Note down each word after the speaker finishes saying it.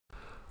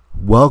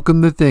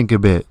Welcome to Think a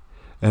Bit,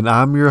 and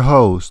I'm your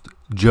host,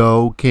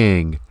 Joe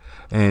King.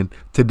 And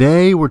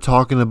today we're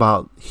talking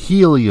about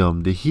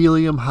helium, the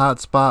helium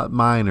hotspot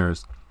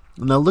miners.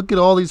 Now look at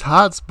all these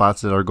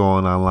hotspots that are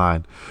going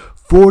online.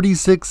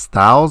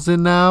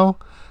 46,000 now?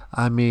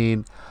 I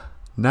mean,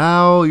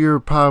 now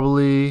you're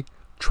probably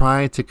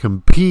trying to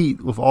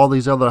compete with all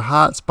these other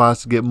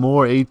hotspots to get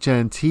more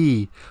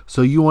HNT.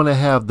 So you want to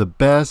have the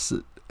best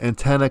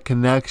antenna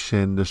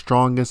connection, the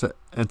strongest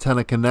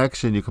antenna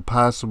connection you could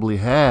possibly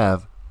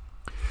have.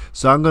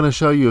 So I'm going to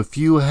show you a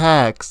few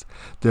hacks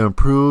to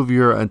improve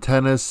your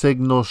antenna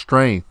signal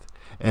strength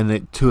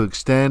and to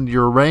extend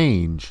your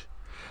range.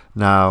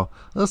 Now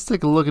let's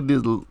take a look at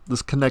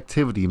this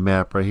connectivity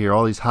map right here.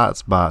 All these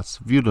hotspots.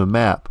 View the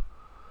map.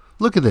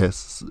 Look at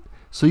this.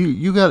 So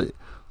you got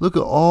look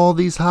at all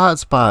these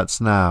hotspots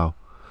now.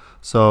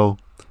 So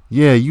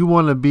yeah, you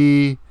want to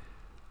be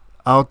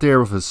out there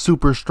with a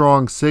super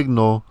strong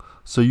signal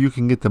so you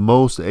can get the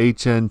most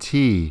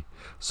HNT.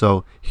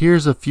 So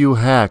here's a few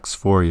hacks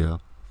for you.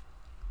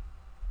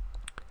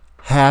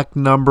 Hack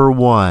number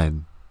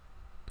 1.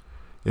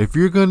 If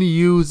you're going to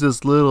use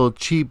this little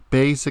cheap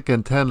basic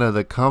antenna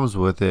that comes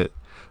with it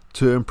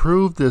to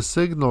improve the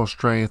signal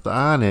strength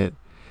on it,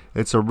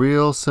 it's a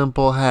real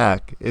simple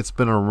hack. It's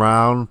been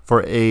around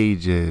for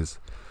ages.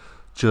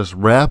 Just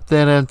wrap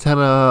that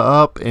antenna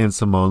up in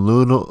some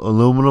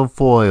aluminum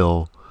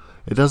foil.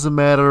 It doesn't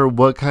matter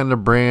what kind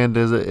of brand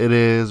it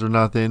is or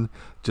nothing.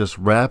 Just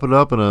wrap it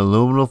up in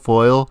aluminum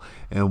foil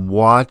and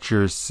watch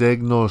your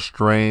signal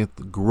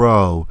strength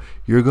grow.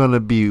 You're going to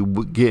be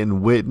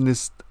getting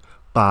witnessed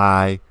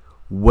by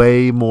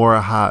way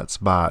more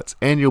hotspots.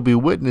 And you'll be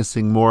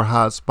witnessing more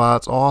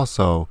hotspots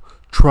also.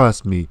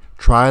 Trust me.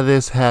 Try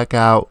this hack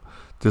out.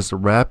 Just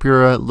wrap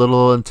your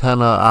little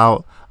antenna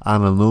out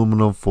on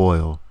aluminum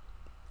foil.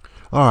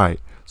 Alright.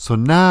 So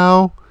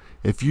now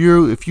if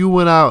you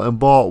went out and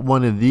bought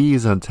one of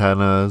these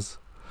antennas,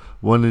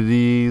 one of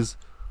these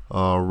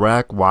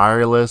rack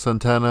wireless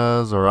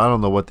antennas, or I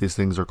don't know what these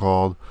things are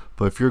called,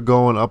 but if you're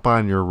going up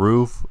on your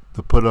roof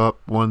to put up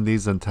one of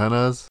these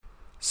antennas,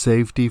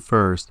 safety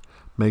first.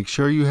 Make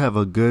sure you have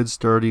a good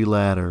sturdy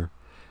ladder,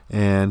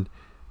 and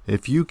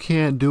if you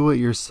can't do it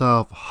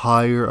yourself,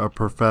 hire a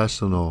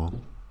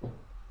professional.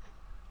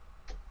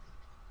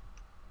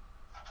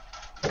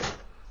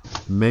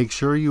 Make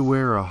sure you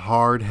wear a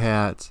hard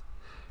hat.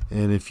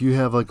 And if you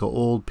have like an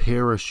old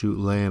parachute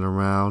laying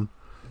around,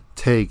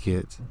 take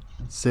it.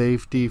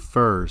 Safety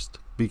first,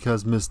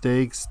 because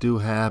mistakes do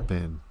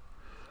happen.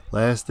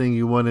 Last thing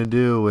you want to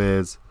do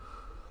is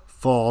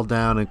fall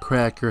down and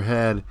crack your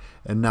head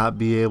and not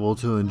be able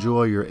to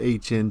enjoy your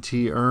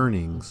HNT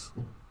earnings.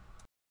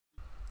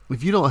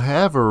 If you don't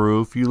have a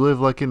roof, you live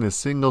like in a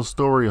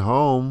single-story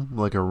home,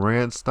 like a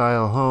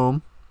ranch-style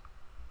home,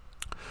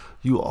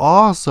 you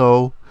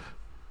also...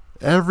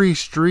 Every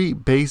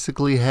street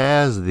basically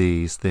has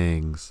these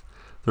things.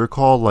 They're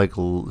called like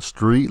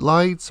street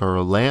lights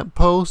or lamp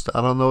posts.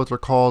 I don't know what they're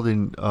called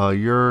in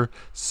your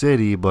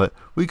city, but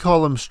we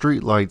call them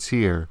street lights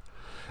here.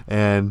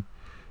 And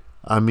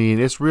I mean,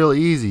 it's real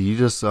easy. You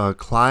just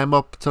climb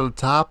up to the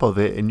top of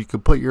it and you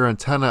can put your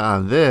antenna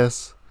on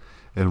this.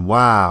 And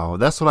wow,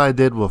 that's what I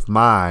did with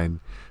mine.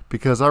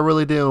 Because I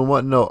really didn't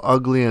want no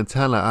ugly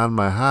antenna on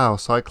my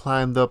house. So I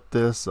climbed up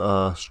this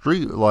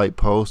street light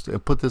post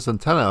and put this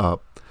antenna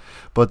up.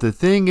 But the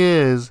thing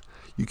is,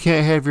 you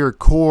can't have your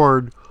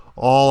cord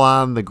all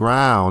on the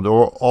ground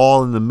or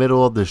all in the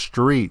middle of the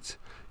street.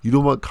 You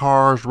don't want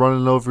cars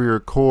running over your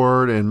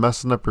cord and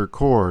messing up your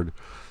cord.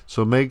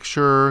 So make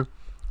sure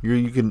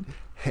you can,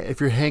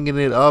 if you're hanging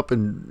it up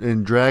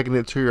and dragging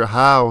it to your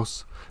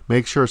house,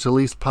 make sure it's at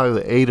least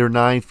probably 8 or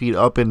 9 feet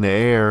up in the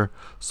air.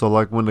 So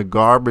like when the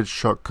garbage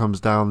truck comes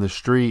down the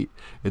street,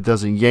 it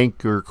doesn't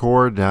yank your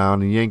cord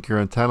down and yank your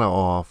antenna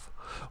off.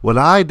 What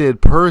I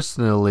did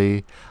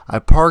personally, I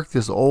parked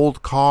this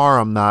old car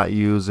I'm not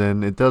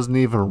using. It doesn't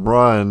even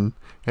run.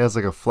 It has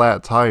like a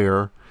flat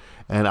tire.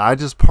 And I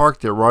just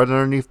parked it right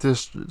underneath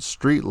this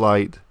street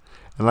light.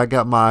 And I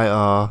got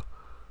my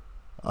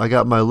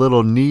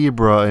little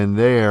Nebra in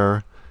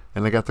there.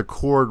 And I got the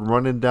cord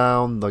running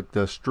down like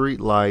the street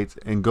light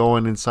and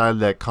going inside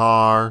that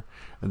car.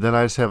 And then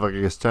I just have like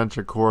an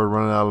extension cord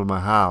running out of my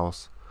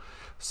house.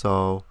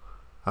 So,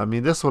 I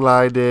mean, this is what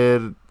I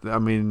did. I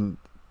mean,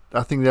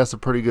 I think that's a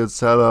pretty good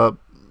setup.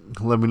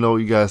 Let me know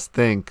what you guys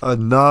think.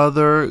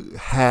 Another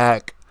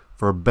hack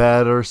for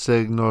better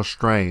signal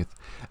strength.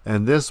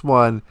 And this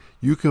one,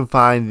 you can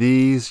find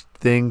these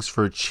things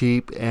for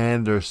cheap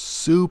and they're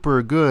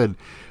super good.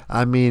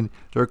 I mean,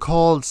 they're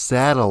called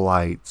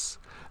satellites.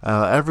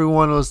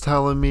 Everyone was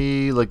telling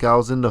me, like I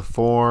was in the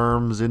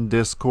forums, in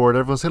Discord,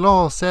 everyone said,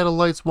 oh,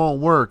 satellites won't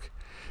work.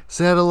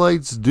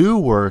 Satellites do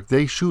work.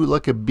 They shoot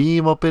like a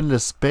beam up into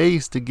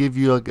space to give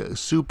you like a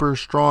super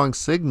strong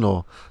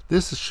signal.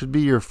 This should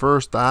be your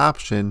first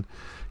option.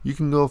 You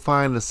can go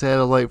find a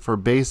satellite for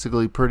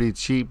basically pretty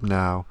cheap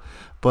now.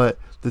 But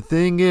the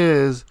thing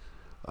is,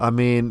 I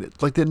mean,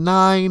 like the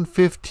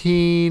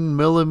 915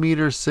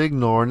 millimeter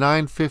signal or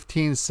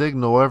 915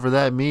 signal, whatever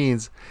that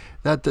means,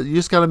 that you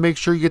just got to make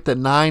sure you get the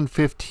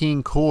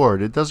 915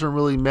 cord. It doesn't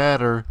really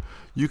matter.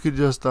 You could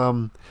just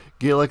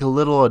get like a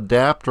little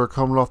adapter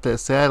coming off that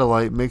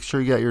satellite. Make sure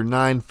you got your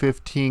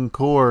 915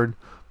 cord.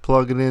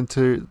 Plug it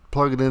into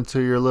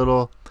your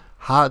little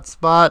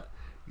hotspot.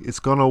 It's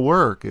gonna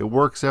work. It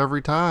works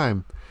every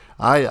time.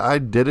 I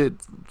did it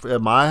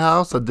at my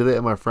house. I did it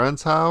at my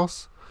friend's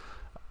house.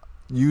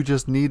 You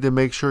just need to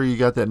make sure you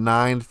got that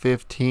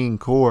 915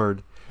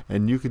 cord,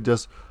 and you could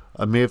just,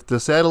 I mean, if the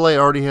satellite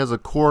already has a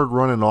cord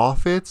running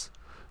off it,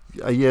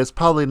 yeah, it's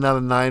probably not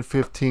a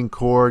 915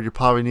 cord. You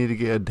probably need to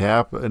get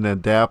an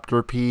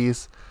adapter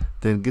piece.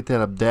 Then get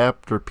that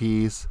adapter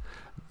piece.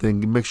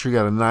 Then make sure you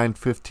got a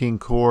 915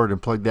 cord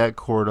and plug that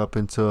cord up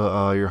into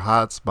your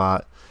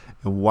hotspot.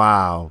 And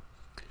wow,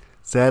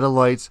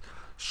 satellites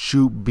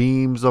shoot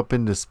beams up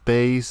into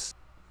space.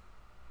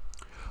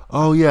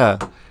 Oh yeah,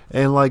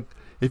 and like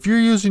if you're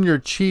using your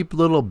cheap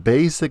little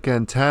basic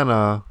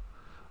antenna,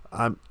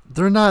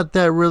 they're not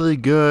that really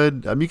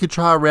good. You could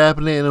try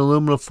wrapping it in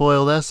aluminum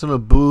foil. That's gonna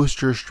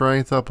boost your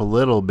strength up a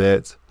little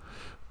bit.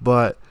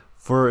 But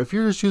if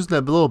you're just using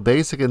that little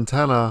basic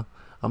antenna,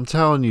 I'm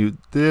telling you,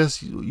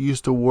 this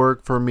used to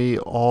work for me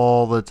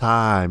all the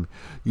time.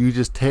 You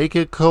just take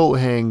a coat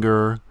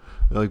hanger,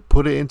 like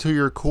put it into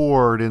your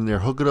cord in there,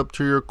 hook it up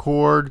to your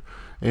cord,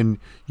 and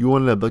you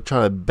want to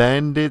try to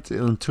bend it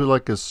into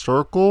like a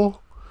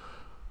circle.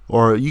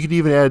 Or you could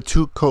even add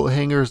two coat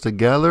hangers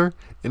together,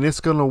 and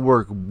it's gonna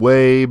work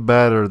way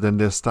better than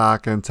this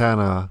stock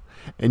antenna.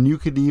 And you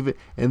could even,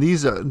 and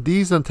these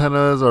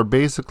antennas are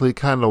basically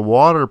kind of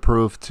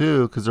waterproof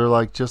too, because they're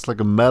like just like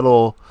a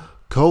metal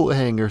coat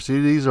hanger. See,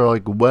 these are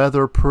like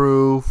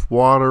weatherproof,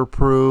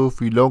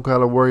 waterproof. You don't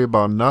gotta worry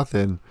about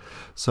nothing.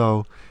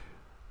 So,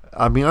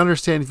 I mean,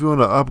 understand if you want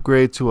to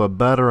upgrade to a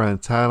better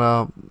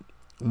antenna,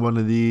 one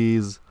of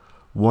these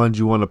ones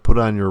you want to put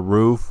on your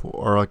roof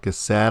or like a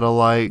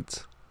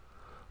satellite.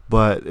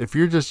 But if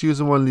you're just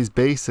using one of these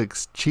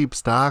basics, cheap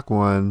stock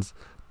ones,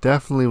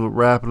 definitely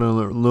wrap it in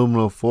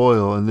aluminum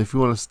foil. And if you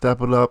want to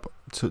step it up,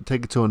 to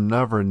take it to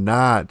another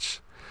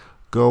notch,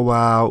 go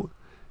out,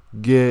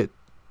 get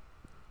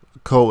a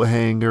coat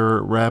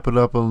hanger, wrap it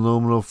up in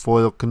aluminum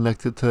foil,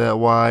 connect it to that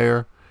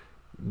wire.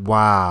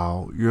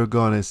 Wow, you're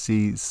going to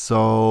see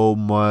so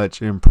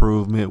much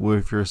improvement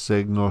with your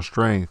signal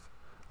strength.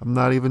 I'm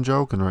not even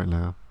joking right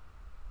now.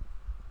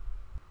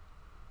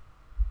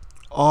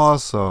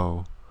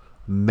 Also,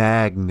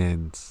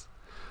 magnets.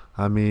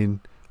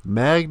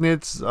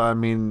 Magnets,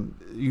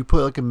 you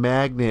put like a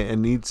magnet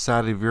in each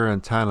side of your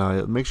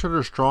antenna. Make sure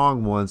they're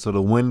strong ones so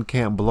the wind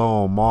can't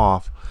blow them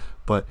off.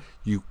 But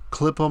you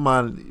clip them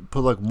on,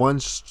 put like one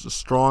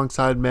strong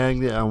side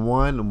magnet on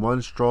one and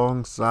one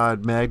strong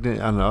side magnet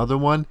on the other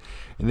one.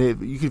 And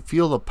you can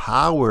feel the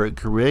power it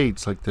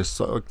creates. It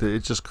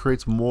just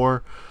creates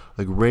more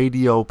like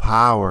radio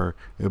power.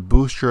 It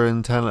boosts your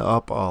antenna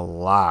up a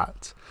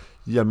lot.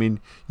 Yeah,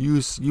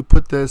 you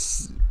put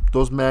those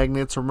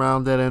magnets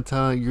around that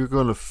antenna, you're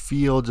gonna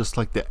feel just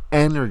like the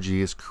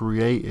energy is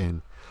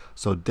creating.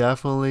 So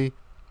definitely,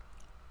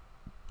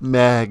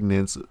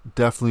 magnets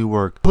definitely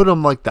work. Put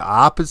them like the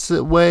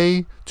opposite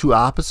way, two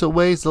opposite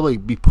ways, they'll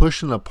like be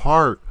pushing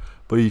apart.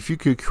 But if you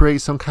could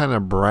create some kind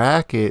of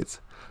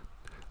bracket,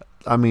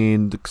 and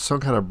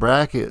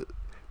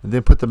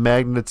then put the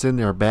magnets in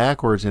there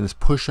backwards, and it's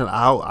pushing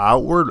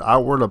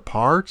outward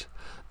apart.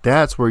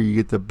 That's where you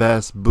get the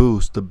best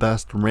boost, the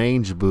best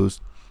range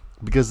boost,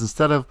 because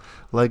instead of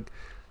like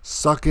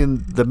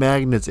sucking the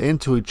magnets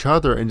into each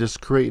other and just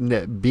creating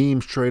that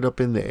beam straight up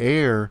in the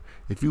air,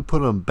 if you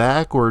put them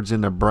backwards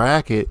in a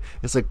bracket,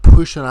 it's like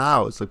pushing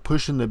out. It's like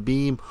pushing the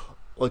beam,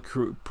 like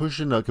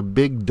pushing like a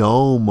big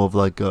dome of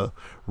like a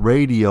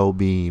radio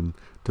beam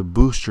to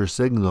boost your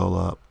signal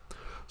up.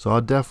 So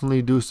I'll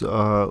definitely do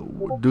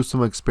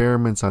some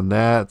experiments on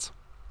that.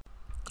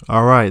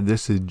 All right,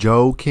 this is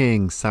Joe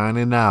King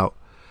signing out.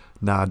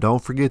 Now,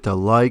 don't forget to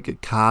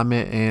like,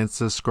 comment, and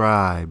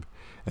subscribe.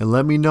 And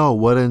let me know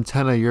what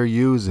antenna you're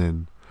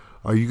using.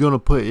 Are you going to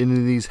put any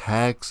of these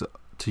hacks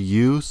to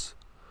use?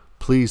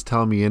 Please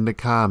tell me in the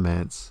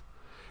comments.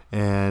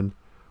 And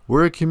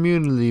we're a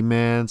community,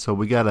 man, so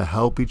we got to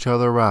help each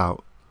other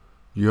out.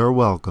 You're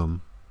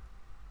welcome.